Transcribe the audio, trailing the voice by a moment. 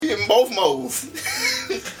both modes.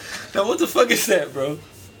 Now what the fuck is that, bro?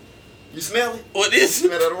 You smell it? What is it?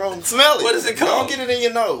 Smell that aroma? Smell it. What is it called? Don't get it in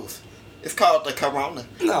your nose. It's called the Corona.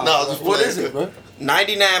 No, just what playing. is it, bro?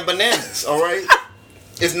 99 bananas, all right?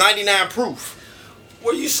 It's 99 proof.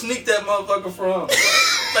 Where you sneak that motherfucker from?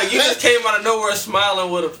 Like you just came out of nowhere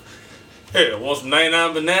smiling with a, hey, want some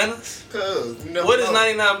 99 bananas? What is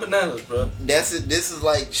 99 bananas, bro? That's it. This is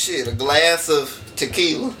like shit, a glass of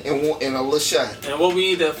tequila and a little shot. And what we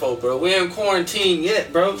need that for, bro? We ain't quarantined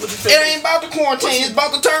yet, bro. What you It drinking? ain't about the quarantine. It's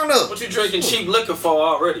about to turn up. What you drinking cheap liquor for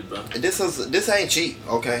already, bro? This ain't cheap,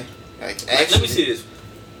 okay? Like, Let me see this.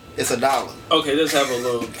 It's $1. Okay, let's have a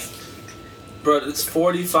little. Bro, it's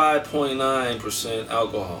 45.9%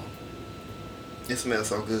 alcohol. It smells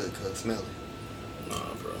so good, cuz. Smell it.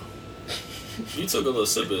 Nah, bro. You took a little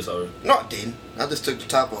sip of this already. No, I didn't. I just took the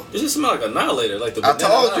top off. It just smell like Annihilator, like the I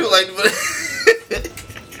banana told you, Annihilator. like.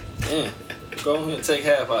 Yeah. Go ahead and take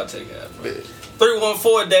half, I'll take half. Bro.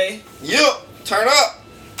 314 day. Yup. Turn up.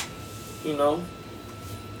 You know.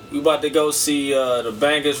 We about to go see the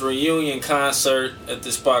Bangers reunion concert at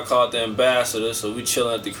this spot called the Ambassador. So we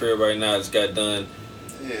chilling at the crib right now. Just got done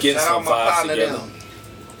getting some vibes together.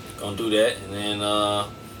 Gonna do that, and then I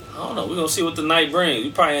don't know. We're gonna see what the night brings.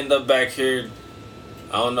 We probably end up back here.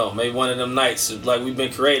 I don't know. Maybe one of them nights. Like we've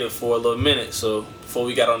been creative for a little minute. So before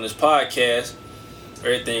we got on this podcast,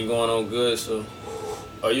 everything going on good. So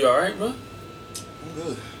are you all right, bro? I'm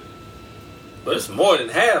good. But it's more than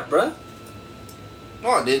half, bro. No,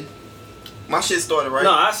 I didn't. My shit started right.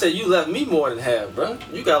 No, I said you left me more than half, bro.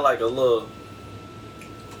 You got like a little.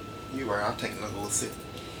 You right. I'll take another little sip.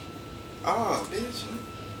 Oh, bitch.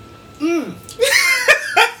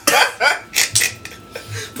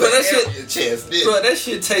 Bro, that shit. Your chest, Bro, that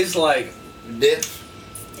shit tastes like death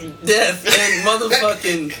and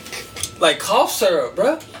motherfucking like cough syrup,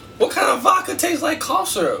 bro. What kind of vodka tastes like cough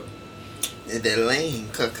syrup? That lame,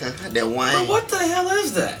 that wine. Bro, what the hell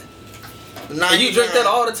is that? 99. And you drink that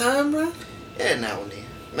all the time, bro? Yeah, now and then.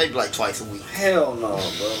 Maybe like twice a week. Hell no,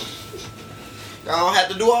 bro. I don't have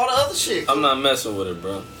to do all the other shit. I'm not messing with it,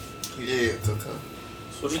 bro. Yeah, So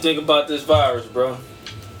what you think about this virus, bro?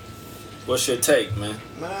 What's your take, man?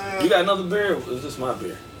 You got another beer? Or is this my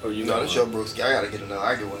beer? Or you No, got that's your brewski. I gotta get another.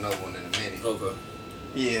 I'll get another one in a minute. Okay.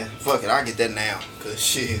 Yeah, fuck it. I'll get that now. Cause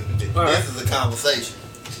shit, All right. this is a conversation.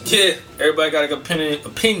 Yeah, everybody got an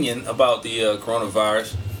opinion about the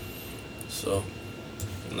coronavirus. So,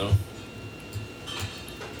 you know.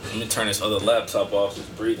 Let me turn this other laptop off. It's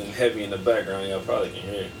breathing heavy in the background. Y'all probably can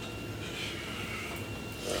hear it.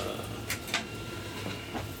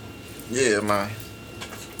 Yeah, man.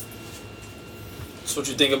 So what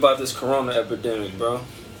you think about this corona epidemic, bro?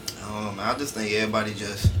 I just think everybody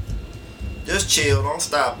just chill. Don't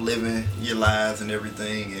stop living your lives and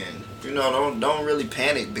everything, and don't really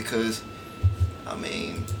panic because, I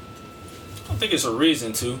mean, I don't think it's a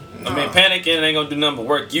reason to. No. I mean, panicking ain't gonna do nothing but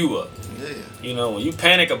work you up. yeah. You know, when you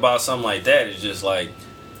panic about something like that, it's just like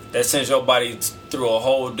that sends your body through a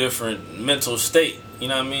whole different mental state. You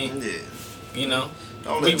know what I mean? Yeah. You know,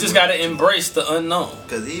 Don't we let just it gotta work too embrace the unknown.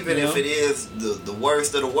 Because even You if know? it is the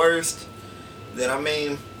worst of the worst, then I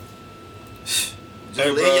mean, just Hey,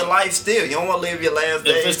 live bro. your life still. You don't want to live your last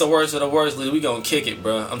days. If it's the worst of the worst, we gonna kick it,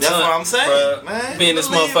 bro. That's what I'm saying, bruh, man. Me and this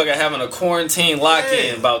Believe- motherfucker having a quarantine lock-in.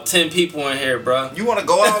 Yeah. About 10 people in here, bro. You want to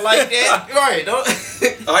go out like that? Right. Don't.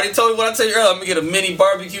 I already told you what I tell you earlier. I'm gonna get a mini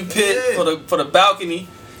barbecue pit Yeah. for the balcony,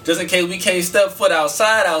 just in case we can't step foot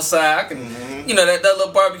outside. I can, you know, that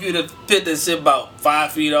little barbecue pit that's about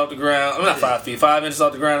 5 feet off the ground. I'm not 5 feet, 5 inches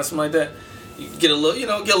off the ground or something like that. You can get a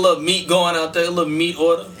little meat going out there, a little meat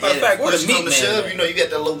order. Matter of fact, what with a meat come to man. shove, you got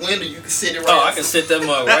that little window. You can sit it right. Oh, I can sit that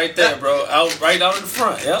mug right there, bro. Right out in the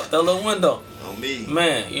front. Yep, that little window. On me.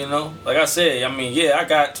 Man, you know, like I said, I mean, yeah, I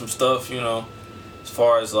got some stuff, you know, as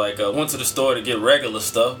far as like, went to the store to get regular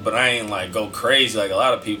stuff, but I ain't like go crazy like a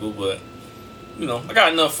lot of people, but, you know, I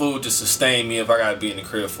got enough food to sustain me if I gotta be in the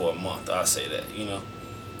crib for a month. I say that, you know.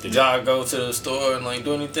 Did y'all go to the store and like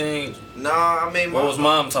do anything? Nah, I mean, What was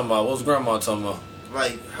mom talking about? What was grandma talking about?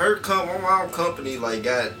 like my mom company like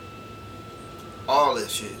got all that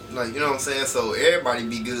shit. Like, you know what I'm saying? So everybody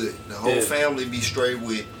be good. The whole Yeah. family be straight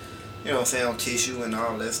with, you know what I'm saying, on tissue and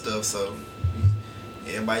all that stuff. So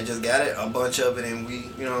everybody just got it, a bunch of it, and we,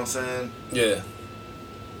 you know what I'm saying, Yeah.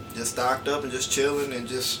 just stocked up and just chilling and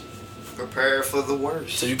just prepared for the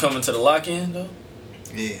worst. So you coming to the lock-in though?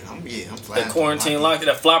 I'm flying. That quarantine lock-in,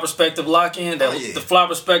 that fly perspective lock-in, Oh, yeah. the fly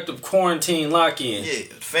perspective quarantine lock-in. Yeah,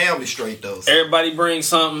 family straight though. So. Everybody bring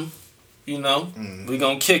something, you know. We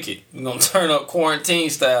gonna kick it. We gonna turn up quarantine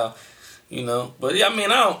style, you know. But yeah, I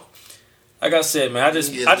mean, I don't. Like I said, man, I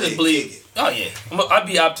just believe. Oh yeah, I'd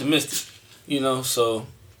be optimistic. You know, so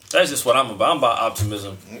that's just what I'm about. I'm about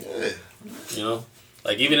optimism. Yeah. You know,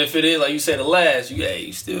 like even if it is like you said the last,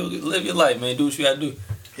 you still live your life, man. Do what you gotta do.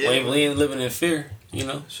 Yeah, we ain't living in fear. You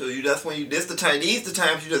know. So that's when these the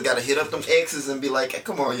times you just gotta hit up them exes and be like, hey,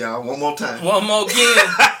 come on, y'all, one more time. One more again.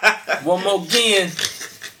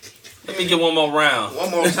 Let me get one more round. One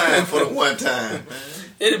more time for the one time, man.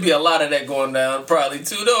 It'd be a lot of that going down, probably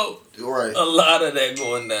too, though. Right. A lot of that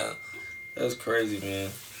going down. That's crazy, man.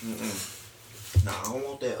 Nah, I don't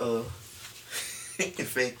want that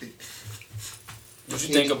infected. What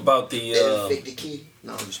you think about the infected kid?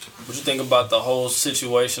 No, I'm just kidding. What you think about the whole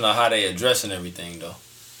situation of how they addressing everything, though?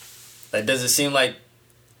 Like, does it seem like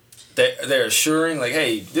they're assuring, like,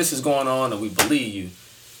 hey, this is going on and we believe you?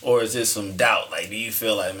 Or is there some doubt? Like, do you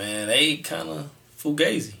feel like, man, they kind of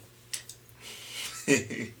fugazi?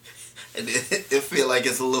 It feel like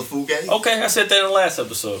it's a little fugazi? Okay, I said that in the last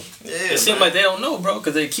episode. Yeah, it seems like they don't know, bro,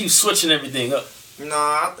 because they keep switching everything up. No,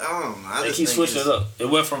 I don't know. They keep switching it up. It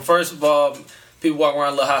went from, first of all, people walk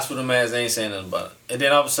around with little hospital masks, they ain't saying nothing about it. And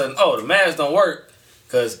then all of a sudden, the mask don't work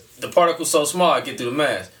because the particle's so small, I get through the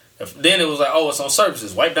mask. Then it was like, it's on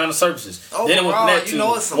surfaces. Wipe down the surfaces. Then it was that to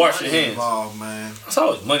wash your hands. Involved, man. There's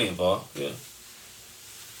always money involved. Yeah.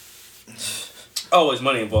 Always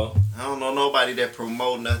money involved. I don't know nobody that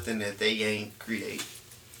promote nothing that they ain't create.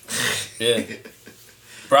 Yeah.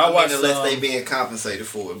 Bro, I watched, unless they being compensated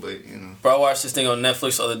for it, but you know. Bro, I watched this thing on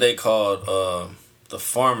Netflix the other day called The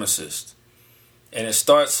Pharmacist. And it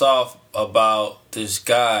starts off about this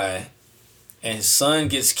guy and his son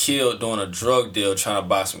gets killed doing a drug deal trying to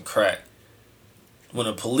buy some crack. When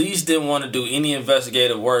the police didn't want to do any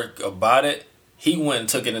investigative work about it, he went and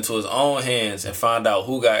took it into his own hands and found out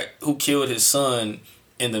who killed his son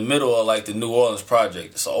in the middle of like the New Orleans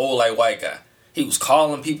project. It's an old like white guy. He was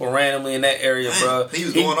calling people randomly in that area, bro. He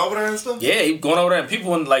was going over there and stuff? Yeah, he was going over there. And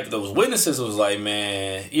people, like those witnesses was like,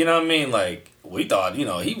 man, you know what I mean? Like, we thought, he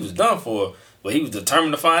was done for. But he was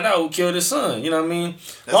determined to find out who killed his son. You know what I mean?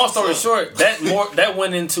 Long story short, that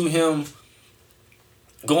went into him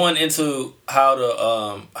going into how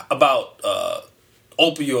to about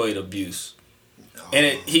opioid abuse, and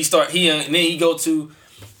then he go to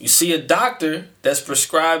you see a doctor that's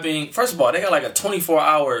prescribing. First of all, they got like a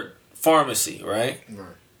 24-hour pharmacy, right?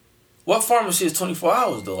 Right. What pharmacy is 24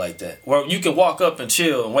 hours though like that? Where you can walk up and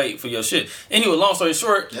chill and wait for your shit. Anyway, long story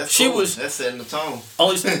short, that's setting the tone.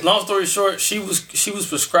 Long story short, she was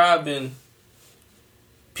prescribing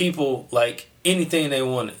people like anything they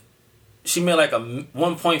wanted. She made like a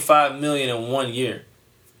 1.5 million in 1 year.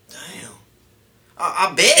 Damn.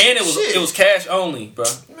 I bet. And it was cash only, bro.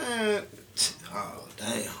 Man. Oh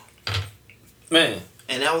damn. Man.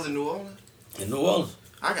 And that was in New Orleans? In New Orleans.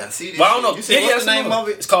 I gotta see this. Well, I don't know. You said what's the name of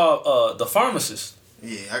it? It's called The Pharmacist.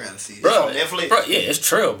 Yeah, I gotta see this. Bro, it's on Netflix? Bro, yeah, it's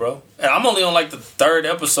trail, bro. And I'm only on like the 3rd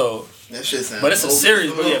episode. That shit sounds. But it's a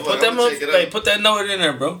series, bro. Yeah, put that note in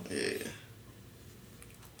there, bro. Yeah.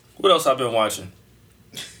 What else I've been watching?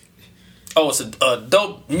 It's a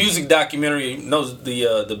dope music documentary. You know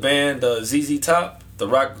the band ZZ Top, the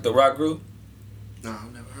rock group. No,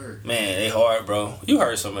 I've never heard. Man, they hard, bro. You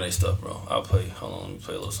heard some of their stuff, bro. Hold on, let me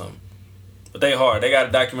play a little something. But they hard. They got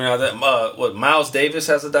a documentary out that. Miles Davis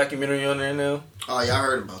has a documentary on there now. Oh, yeah, I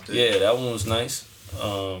heard about that. Yeah, that one was nice.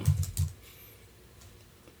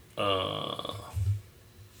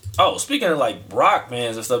 Speaking of like rock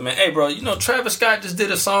bands and stuff, man. Hey, bro, you know Travis Scott just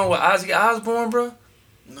did a song with Ozzy Osbourne, bro?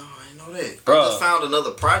 No, I didn't know that. Bro. I just found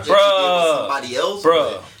another project he did with somebody else.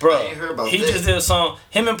 Bro. I ain't heard about that. He just did a song.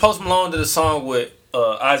 Him and Post Malone did a song with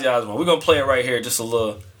Ozzy Osbourne. We're going to play it right here, just a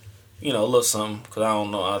little something, because I don't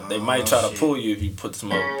know. They might try to pull you if you put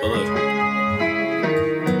some up. But look. I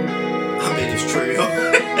mean, it's true.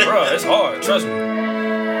 Bro, it's hard. Trust me.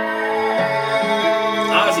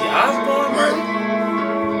 Ozzy Osbourne, bro?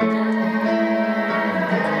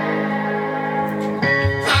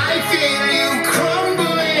 I feel you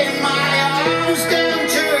crumbling, my arms down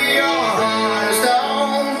to your heart of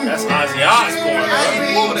stone. That's Ozzy Osbourne,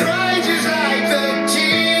 bro. Cry just like the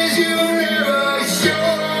tears you never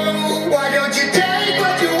show. Why don't you take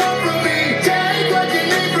what you want from me? Take what you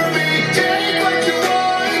need from me. Take what you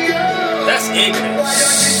want to go. That's ignorant. Why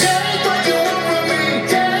don't you take what you want from me?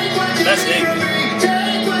 Take what you That's need from ignorant. me.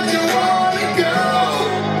 Take what you want to go.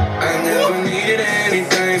 I never needed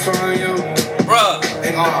anything from you. Bruh.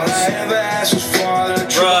 And all I ever asked was for the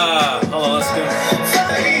truth. Bruh. Hold on, let's go. No,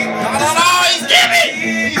 he's giving.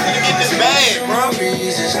 He's gonna get this bag, bro.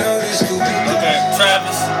 Okay,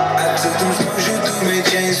 Travis. I took them clothes you threw, made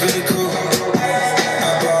chains for the crew. I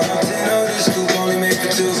brought up 10 of this scoop, only made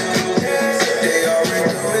for 2. They all ran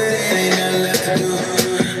through it, ain't nothing left to do.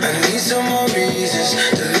 I need some more.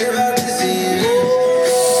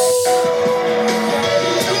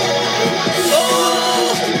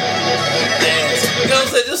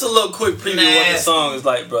 quick preview of what the song is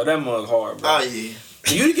like, bro. That mug hard, bro. Oh, yeah.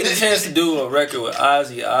 You get a chance to do a record with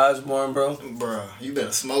Ozzy Osbourne, bro. Bro, you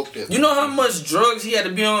better smoke that. You know how much drugs he had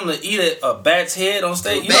to be on to eat a bat's head on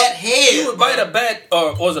stage? Head? You would bite a bat,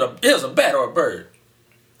 or was it a bat or a bird?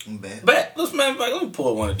 Bat. Let's let me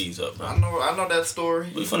pull one of these up, bro. I know that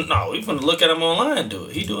story. We finna look at him online. Do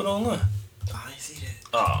it. He do it online. I ain't see that.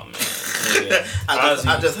 Oh man. Yeah.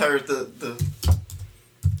 I just heard the.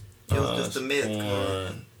 It was just a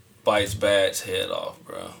myth. Bites bat's head off,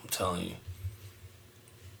 bro. I'm telling you,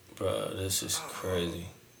 bro. This is crazy.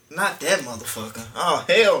 Not that motherfucker. Oh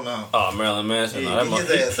hell no. Oh, Marilyn Manson. No,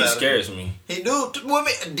 he scares me. He do.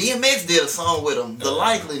 DMX did a song with him. The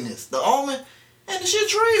Likeliness, the Omen. And the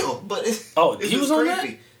shit's real, but he was on that?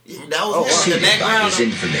 That was in the background.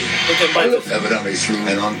 Evidently threw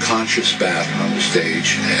an unconscious bat on the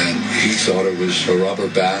stage, and he thought it was a rubber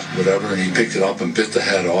bat, whatever, and he picked it up and bit the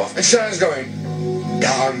head off. And Sean's going,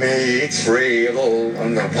 "Tell me it's real."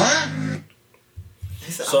 I'm going, what?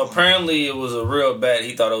 So apparently it was a real bat.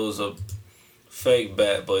 He thought it was a fake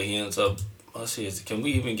bat, but he ends up. Let's see. Can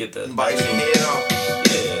we even get that? Bite your head off.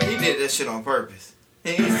 Yeah. He did that shit on purpose.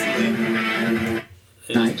 Alright,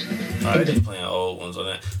 just playing old ones on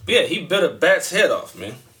that. But yeah, he bit a bat's head off,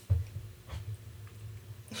 man.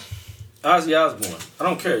 Ozzy Osbourne. I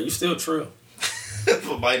don't care. You still true.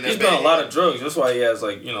 He's done a lot of drugs. That's why he has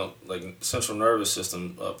like central nervous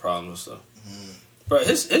system problems and stuff. But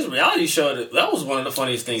his reality show that was one of the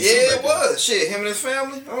funniest things. Yeah, it was. Shit, him and his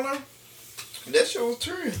family. I don't know. That shit was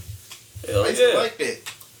true. Hell yeah. Like that.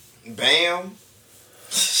 Bam.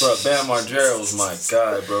 Bro, Bam Margera was my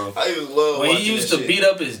guy, bro. I used to love when he used to beat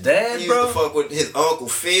up his dad, bro. He used to fuck with his uncle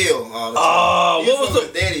Phil all the time. Oh, what was the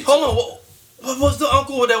daddy? Hold on, what was the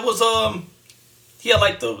uncle that was He had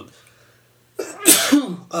like the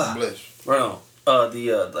bro,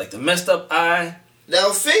 the messed up eye. That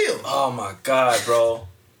was Phil. Oh my god, bro.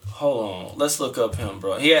 Hold on, let's look up him,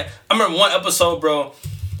 bro. I remember one episode, bro.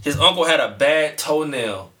 His uncle had a bad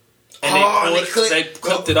toenail, and they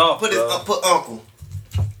clipped it off. Put Uncle.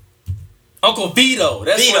 Uncle Vito.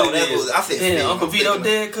 That's Vito, what it is. I said Uncle Vito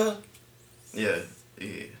dead, cuz? Yeah.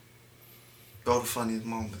 Go to funniest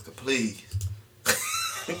moments, please.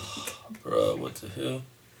 Bro, what the hell?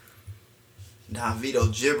 Nah, Vito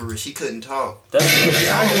gibberish. He couldn't talk. That's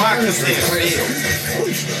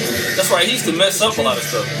right. He used to mess up a lot of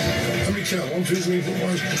stuff. Let me count. 1, 2, 3, 4, 5.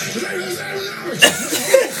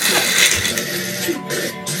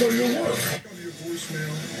 Go to your work. Go to your voicemail.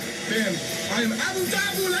 Bam. I am Abu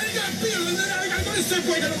Dhabi. I ain't got Bill. And then I got to step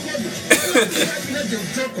away to the luggage.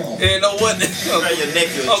 You know what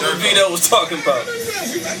Uncle Vito was talking about.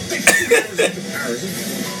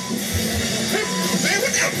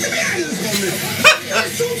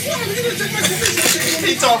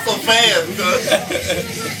 He talks so fast, cuz.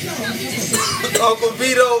 Uncle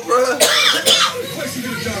Vito, bro.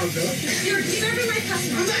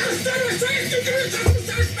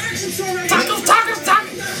 Tacos.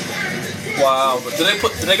 Wow, but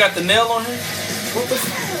did they got the nail on him? What the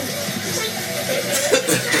fuck?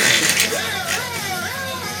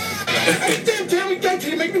 Damn, Tammy, don't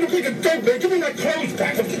you make me look like a goat, man. Give me my clothes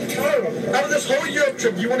back. I'm getting tired of it. Out of this whole Europe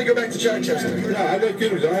trip, you want to go back to Chichester? No, I like you.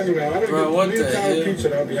 Bro, what the hell? Pizza,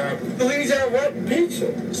 and I'll be happy. Louisiana what?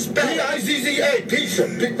 Pizza. P-I-Z-Z-A. Pizza.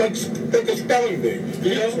 Like a spelling bee.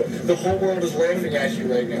 You know? The whole world is laughing at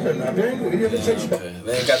you right now. Okay.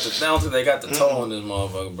 They ain't got the. I don't think they got the toe on this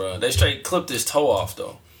motherfucker, bro. They straight clipped his toe off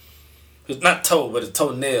though. It's not toe, but a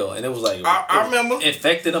toenail, and it was like I remember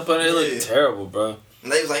infected up under. It looked terrible, bro.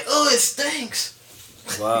 And they was like, "Oh, it stinks."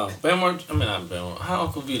 Wow, not Bam. How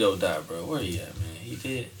Uncle Vito died, bro? Where he at, man? He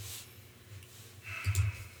did.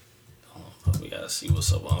 Hold on, we gotta see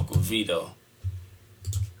what's up with Uncle Vito.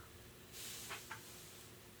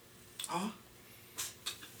 Huh?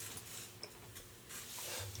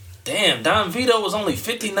 Damn, Don Vito was only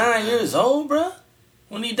 59 years old, bro,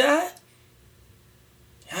 when he died.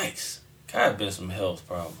 Yikes. Gotta been some health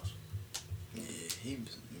problems. Yeah, he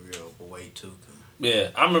was real overweight too. Yeah,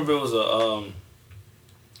 I remember it was a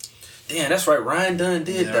damn, that's right. Ryan Dunn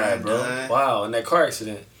did die, bro. Wow, in that car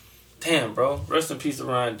accident. Damn, bro. Rest in peace to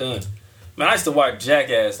Ryan Dunn. Man, I used to watch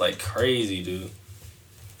Jackass like crazy, dude.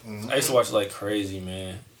 I used to watch it like crazy,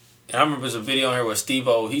 man. And I remember there's a video on here where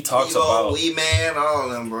Steve-O, he talks about... Wee Man, all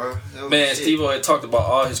of them, bro. Man, Steve-O had talked about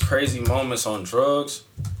all his crazy moments on drugs.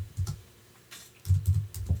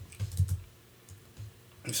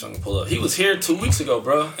 I'm just gonna pull up. He was here 2 weeks ago,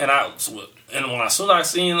 bro. And when as soon as I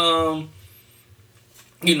seen the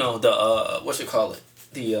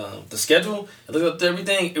the schedule, I looked up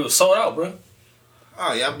everything, it was sold out, bro.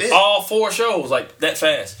 Oh yeah, I bet. All 4 shows like that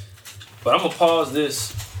fast. But I'm gonna pause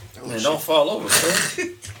this Man, don't fall over,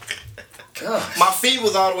 son. God. My feet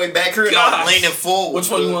was all the way back here and I was leaning forward. Which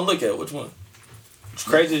one you want to look at? Which one?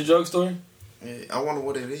 Craziest drug story? Yeah, I wonder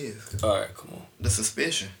what it is. Alright, come on. The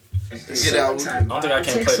suspicion. Get out. I don't think I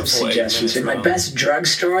can play the full 8 minutes. My best drug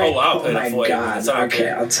story? Oh, I'll play the full 8 minutes. Okay,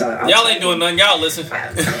 I'll tell you. Y'all ain't doing nothing. Y'all listen.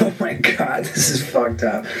 Oh my God, this is fucked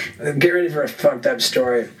up. Get ready for a fucked up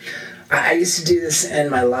story. I used to do this in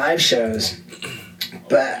my live shows,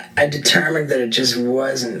 but I determined that it just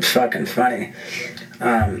wasn't fucking funny.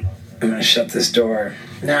 I'm gonna shut this door.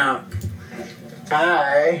 Now,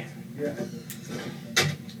 I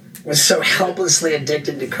was so helplessly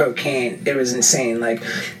addicted to cocaine, it was insane. Like,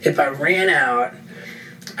 if I ran out,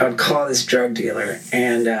 I would call this drug dealer,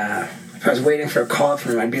 and if I was waiting for a call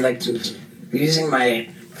from him, I'd be like using my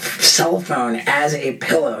cell phone as a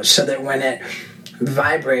pillow so that when it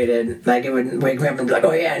vibrated, like, it would wake me up and be like,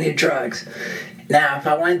 oh yeah, I need drugs. Now, if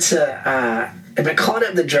I went to, if I called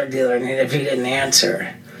up the drug dealer and if he didn't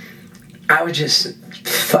answer, I would just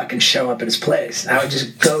fucking show up at his place. I would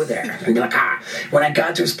just go there and be like, When I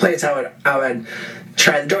got to his place, I would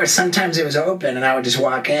try the door. Sometimes it was open and I would just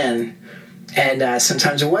walk in, and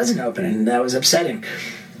sometimes it wasn't open, and that was upsetting.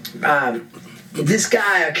 This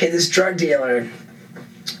guy, this drug dealer,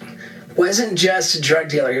 wasn't just a drug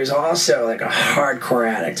dealer. He was also like a hardcore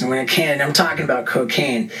addict. And when it came, I'm talking about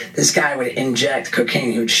cocaine, this guy would inject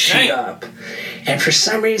cocaine. He would shoot up. And for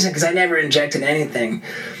some reason, because I never injected anything,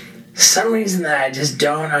 some reason that I just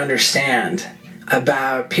don't understand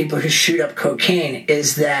about people who shoot up cocaine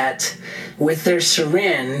is that with their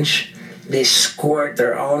syringe, they squirt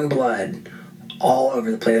their own blood all over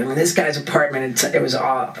the place. I mean, this guy's apartment, it was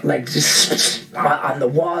all, like, just on the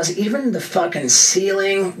walls, even the fucking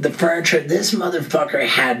ceiling, the furniture. This motherfucker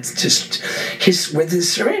had just, with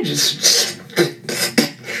his syringes,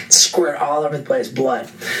 squirt all over the place, blood.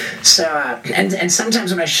 So, and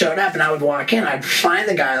sometimes when I showed up and I would walk in, I'd find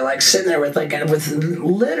the guy, like, sitting there with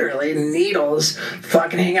literally needles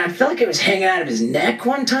fucking hanging out. I felt like it was hanging out of his neck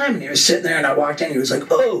one time, and he was sitting there, and I walked in, and he was like,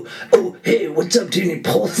 oh, hey, what's up, dude? And he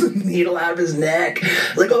pulls the needle out of his neck,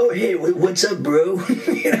 like, oh, hey, what's up, bro?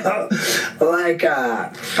 You know, like,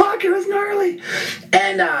 fuck, it was gnarly.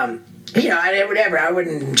 And, you know, whatever, I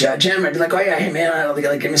wouldn't judge him. I'd be like, oh yeah, hey man,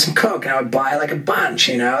 like, give me some coke, and I would buy like a bunch,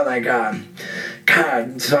 you know, like,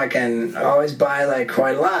 God, fucking always buy like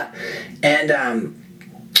quite a lot. And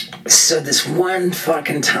so this one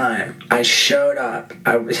fucking time, I showed up.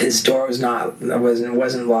 His door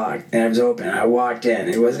wasn't locked, and it was open. I walked in.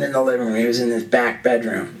 He wasn't in the living room. He was in his back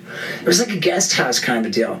bedroom. It was like a guest house kind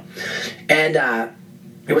of a deal, and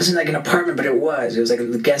it wasn't like an apartment, but it was. It was like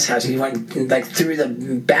a guest house. He went like through the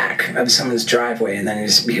back of someone's driveway, and then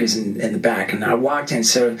he was in the back. And I walked in,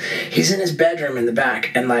 so he's in his bedroom in the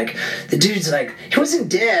back, and like the dude's like, he wasn't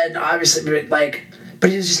dead, obviously, but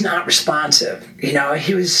he was just not responsive. You know,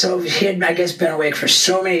 he had, I guess, been awake for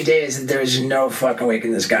so many days that there was no fucking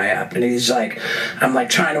waking this guy up. And he's like, I'm like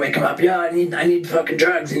trying to wake him up. Yeah, I need fucking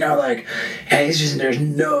drugs, you know, like, and there's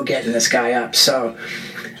no getting this guy up. So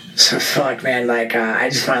fuck, man, like, I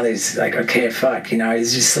just finally was like, okay, fuck, you know,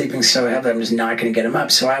 he's just sleeping so heavily, I'm just not going to get him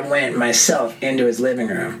up. So I went myself into his living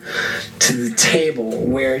room to the table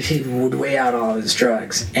where he would weigh out all of his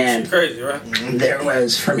drugs. And crazy, right? There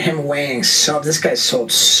was, from him weighing this guy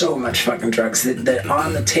sold so much fucking drugs that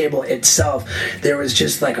on the table itself, there was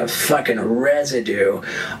just like a fucking residue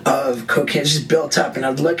of cocaine just built up. And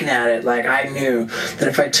I was looking at it like I knew that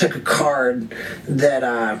if I took a card that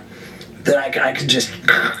I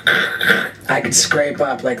could scrape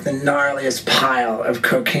up like the gnarliest pile of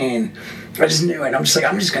cocaine. I just knew it. I'm just like,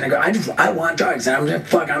 I'm just gonna go. I want drugs, and I'm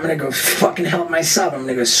gonna go fucking help myself. I'm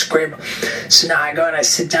gonna go scrape. So now I go and I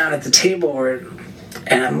sit down at the table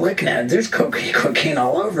and I'm looking at it. There's cocaine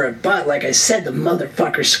all over it, but like I said, the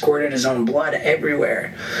motherfucker squirted his own blood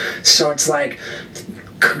everywhere. So it's like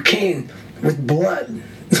cocaine with blood.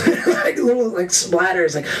 Like little like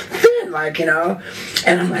splatters, like thin, like, you know.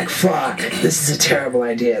 And I'm like, fuck, this is a terrible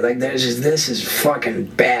idea. Like, this is fucking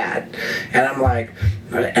bad. And I'm like,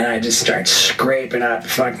 and I just start scraping up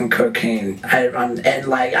fucking cocaine. And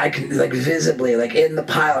like I can like visibly, like in the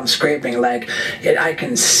pile I'm scraping, like I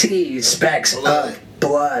can see specks of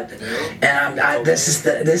blood. And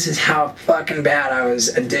this is how fucking bad I was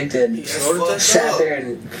addicted. Sat there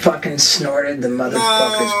and fucking snorted the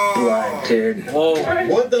motherfucker's blood, dude. Whoa.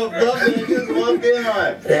 What the fuck did I just walk in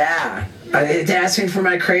on? Yeah. It asked me for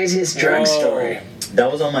my craziest drug story. That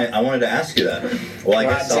was on I wanted to ask you that. Well, I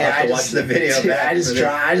guess I'll have to watch the video back. I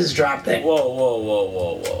just dropped it.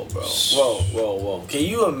 Whoa, bro. Whoa. Can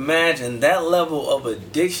you imagine that level of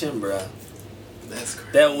addiction, bro? That's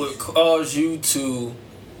crazy. That would cause you to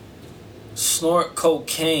snort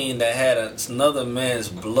cocaine that had another man's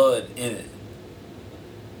blood in it.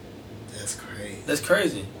 That's crazy. That's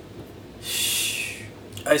crazy.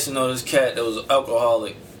 I used to know this cat that was an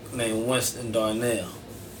alcoholic named Winston Darnell.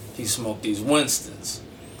 He smoked these Winstons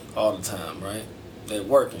all the time, right? At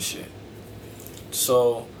work and shit.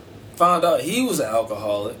 So, found out he was an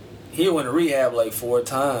alcoholic. He went to rehab like 4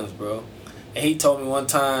 times, bro. And he told me one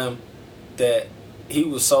time that he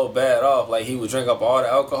was so bad off, like he would drink up all the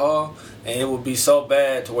alcohol, and it would be so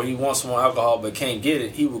bad to where he wants some more alcohol but can't get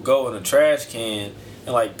it. He would go in a trash can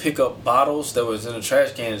and like pick up bottles that was in the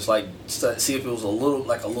trash can, just like see if it was a little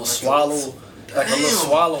swallow, like a little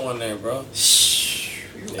swallow in there, bro.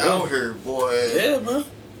 You out here, boy. Yeah, bro.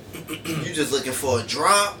 You just looking for a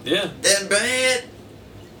drop? Yeah. That bad?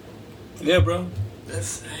 Yeah, bro.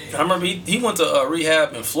 I remember he went to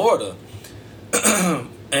rehab in Florida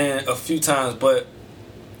and a few times, but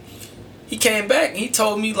he came back and he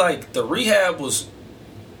told me like the rehab was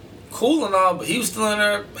cool and all, but he was still in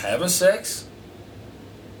there having sex,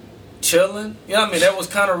 chilling. You know what I mean? That was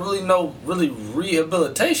kind of no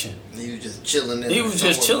rehabilitation. He was just chilling in He was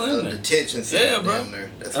just chilling in there. Detention center. Yeah, bro. Down there.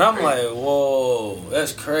 That's and I'm crazy. like, whoa,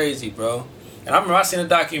 that's crazy, bro. And I remember I seen a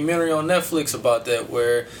documentary on Netflix about that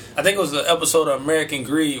where I think it was an episode of American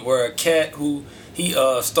Greed where a cat who he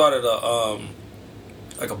started a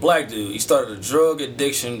black dude. He started a drug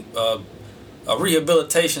addiction a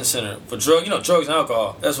rehabilitation center for drugs and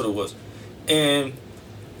alcohol. That's what it was. And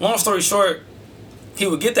long story short, he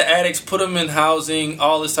would get the addicts, put them in housing,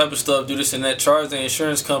 all this type of stuff, do this and that, charge the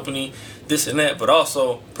insurance company, this and that, but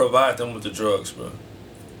also provide them with the drugs, bro.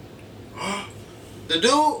 The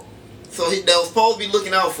dude, so that was supposed to be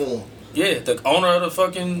looking out for him. Yeah, the owner of the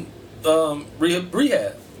fucking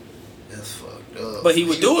rehab. That's fucked up. But he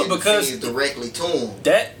would do it was because getting fees directly to him.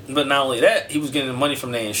 But not only that, he was getting the money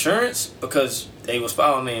from their insurance because they was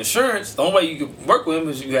filing their insurance. The only way you could work with him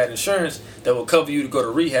is you had insurance that would cover you to go to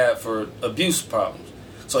rehab for abuse problems.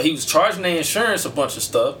 So he was charging their insurance a bunch of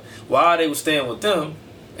stuff while they were staying with them,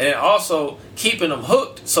 and then also keeping them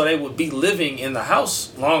hooked so they would be living in the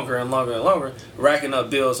house longer and longer and longer, racking up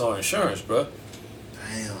bills on insurance, bro.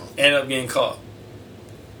 Damn. End up getting caught.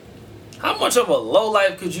 How much of a low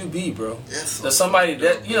life could you be, bro? That's somebody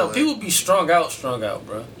that boy. people be strung out,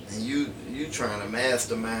 bro. And you trying to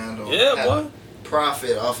mastermind or boy.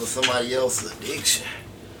 profit off of somebody else's addiction.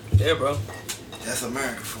 Yeah, bro. That's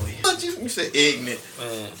America for you. What you said ignorant.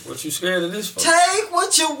 Man, what you scared of this for? Take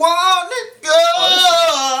what you want and go.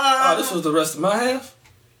 Oh, this was the rest of my half?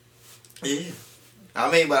 Yeah.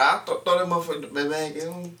 I mean, but I thought that motherfucker back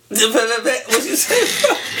in. What you say?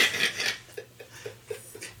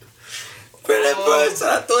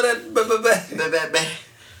 I throw that back.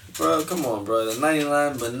 Bro, come on, bro. The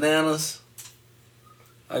 99 bananas.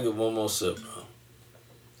 I get one more sip, bro.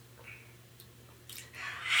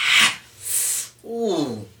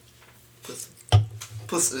 Ooh.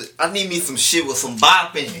 I need me some shit with some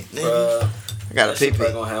bop in it. Bruh, I got a pee pee.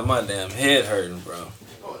 I'm gonna have my damn head hurting, bro.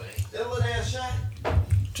 Oh, that little ass shot.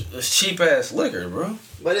 It's cheap ass liquor, bro.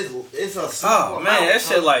 But it's a oh man, that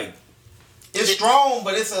shit like it's strong,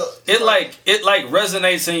 but it's a it like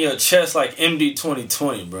resonates in your chest like MD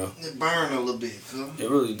 2020, bro. It burn a little bit, huh? It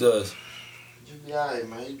really does. You be alright,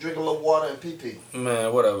 man. You drink a little water and pee pee.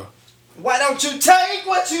 Man, whatever. Why don't you take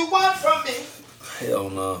what you want from me? Hell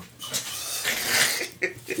no.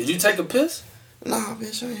 Did you take a piss? Nah,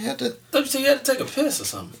 bitch, I ain't had to. I thought you said you had to take a piss or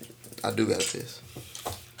something. I do got a piss.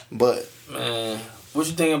 But man, what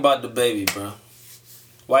you think about the baby, bro?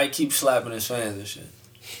 Why he keep slapping his fans and shit?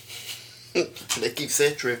 They keep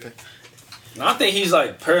set tripping. No, I think he's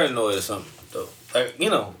like paranoid or something, though. Like, we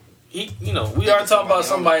are talking about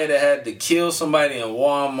somebody that had to kill somebody in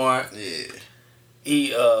Walmart. Yeah. He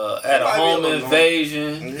had a home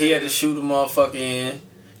invasion. Yeah. He had to shoot a motherfucker in.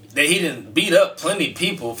 That he didn't beat up plenty of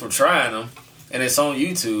people for trying him, and it's on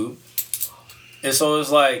YouTube. And so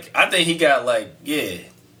it's like, I think he got like, yeah.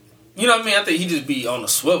 You know what I mean? I think he just be on the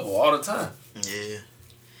swivel all the time. Yeah.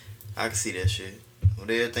 I can see that shit. With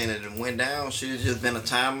everything that went down, should have just been a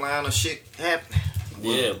timeline of shit happening.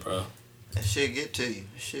 Yeah, bro. That shit get to you.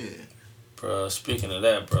 Shit. Bro, speaking of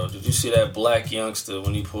that, bro, did you see that black youngster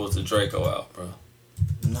when he pulled the Draco out, bro?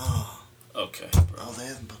 Nah. Okay, I bro. was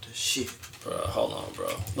asking about that shit. Bro, hold on, bro.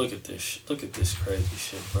 Look at this. Look at this crazy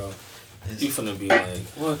shit, bro. You finna be like,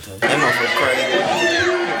 what the? That motherfucker crazy.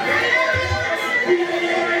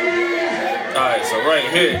 Alright, so right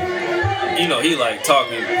here, he like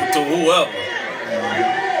talking to whoever.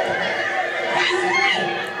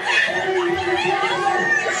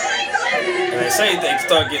 And they say they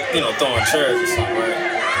start throwing chairs or something,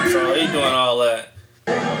 right? So he doing all that.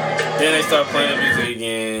 Then they start playing the music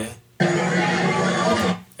again.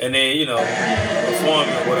 and then, you know,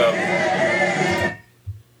 performing or whatever.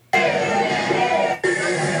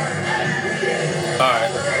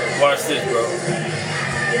 Alright, watch this, bro.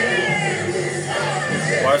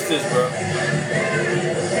 Watch this, bro.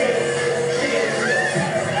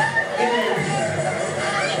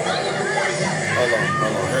 Hold on,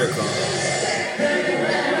 here it comes.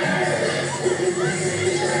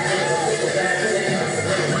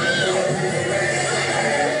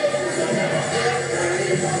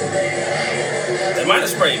 They might have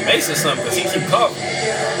sprayed Mace or something because he keep coughing.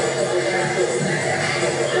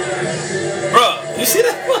 Bruh, you see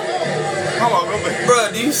that? Hold on, go back.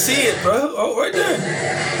 Bruh, do you see it, bro? Oh, right there.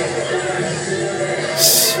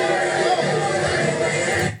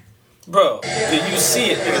 Bro, do you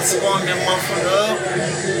see it? Nigga swung that motherfucker up.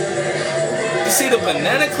 You see the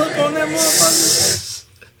banana clip on that motherfucker?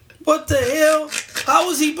 What the hell? How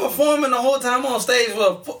was he performing the whole time on stage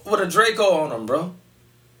with a Draco on him, bro?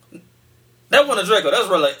 That wasn't a Draco. That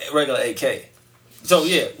was regular AK. So,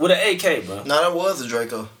 yeah, with an AK, bro. No, that was a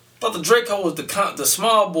Draco. But the Draco was the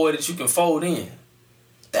small boy that you can fold in.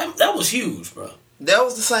 That was huge, bro. That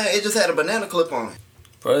was the same. It just had a banana clip on it.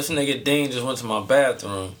 Bro, this nigga Dean just went to my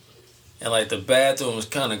bathroom. And, like, the bathroom was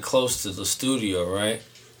kind of close to the studio, right?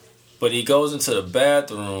 But he goes into the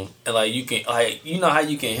bathroom, and, like, you can, like, you know how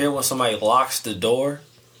you can hear when somebody locks the door?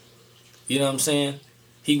 You know what I'm saying?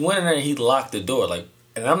 He went in there and he locked the door, like,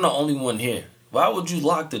 and I'm the only one here. Why would you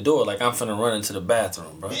lock the door like I'm finna run into the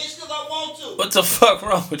bathroom, bro? Bitch, 'cause I want to. What the fuck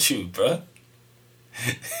wrong with you, bro?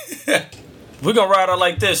 We're gonna ride out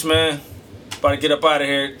like this, man. About to get up out of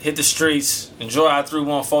here, hit the streets, enjoy our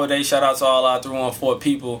 314 day. Shout out to all our 314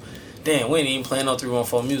 people. Damn, we ain't even playing no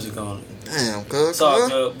 314 music on it. Damn, good. It's all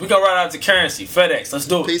good. We gonna ride out to Currency, FedEx. Let's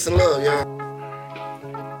do it. Peace and love, y'all.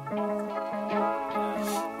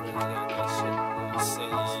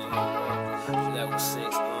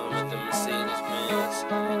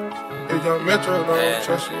 Young Metro, don't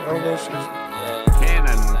trust you, I don't know shit.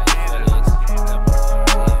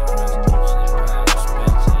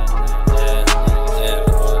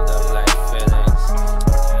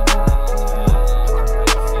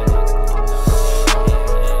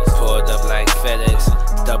 Pulled up like FedEx,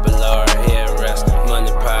 double R, hair rest,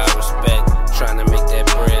 money, power, respect, trying to make that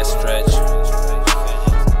bread stretch.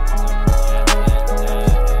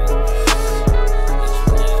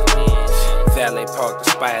 Valet parked the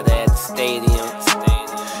Spider at the stadium.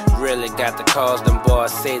 Really got the calls, them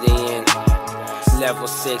boys say they in. Level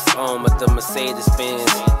 6 on with the Mercedes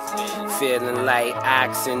Benz. Feeling like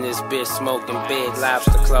ox in this bitch, smoking big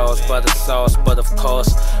lobster claws, butter sauce, but of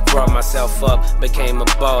course, brought myself up, became a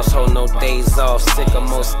boss, hold no days off,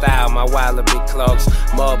 sycamore style, my wilder big clogs,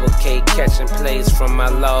 marble cake, catching plays from my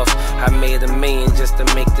loft. I made $1 million just to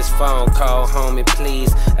make this phone call, homie,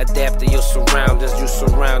 please, adapt to your surroundings, you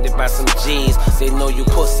surrounded by some G's, they know you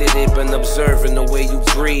pussy, they been observing the way you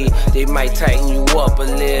breathe, they might tighten you up a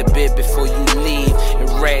little bit before you leave, and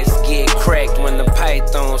rats get cracked when the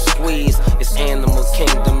python squeeze. It's animal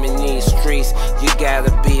kingdom in these streets. You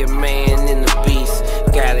gotta be a man in the beast.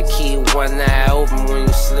 Gotta keep one eye open when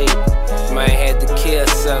you sleep. Might have to kill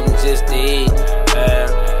something just to eat.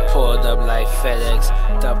 Pulled up like FedEx,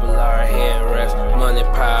 double R hair rest, money,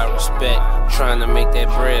 power, respect. Trying to make that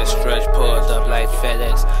bread stretch. Pulled up like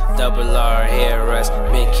FedEx, double R hair rest.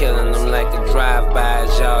 Been killing them like a drive-by.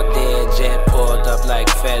 Y'all dead jet. Pulled up like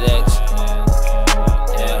FedEx.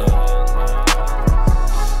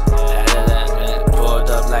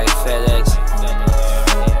 Like FedEx,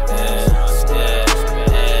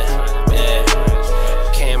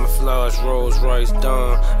 camouflage, Rolls Royce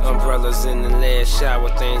Dawn, umbrellas in the lead shower,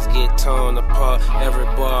 things get torn apart. Every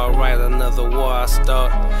bar, write another war I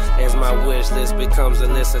start. As my wish list becomes a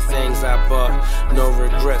list of things I bought. No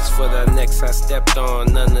regrets for the next I stepped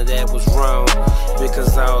on. None of that was wrong,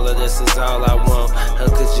 because all of this is all I want. How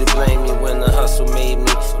could you blame me when the hustle made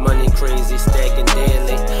me money crazy, stacking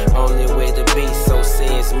daily? Only way to be, so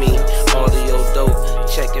says me. Audio dope,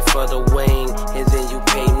 check it for the wing, and then you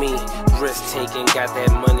pay me. Risk taking, got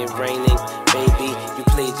that money raining. Baby, you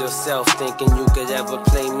played yourself thinking you could ever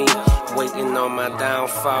play me. Waiting on my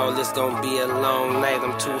downfall, it's gonna be a long night.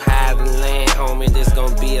 I'm too high to land, homie, this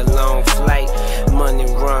gonna be a long flight. Money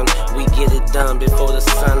run, we get it done before the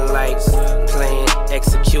sunlight. Plan,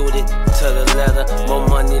 execute it to the letter. More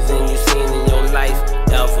money than you seen in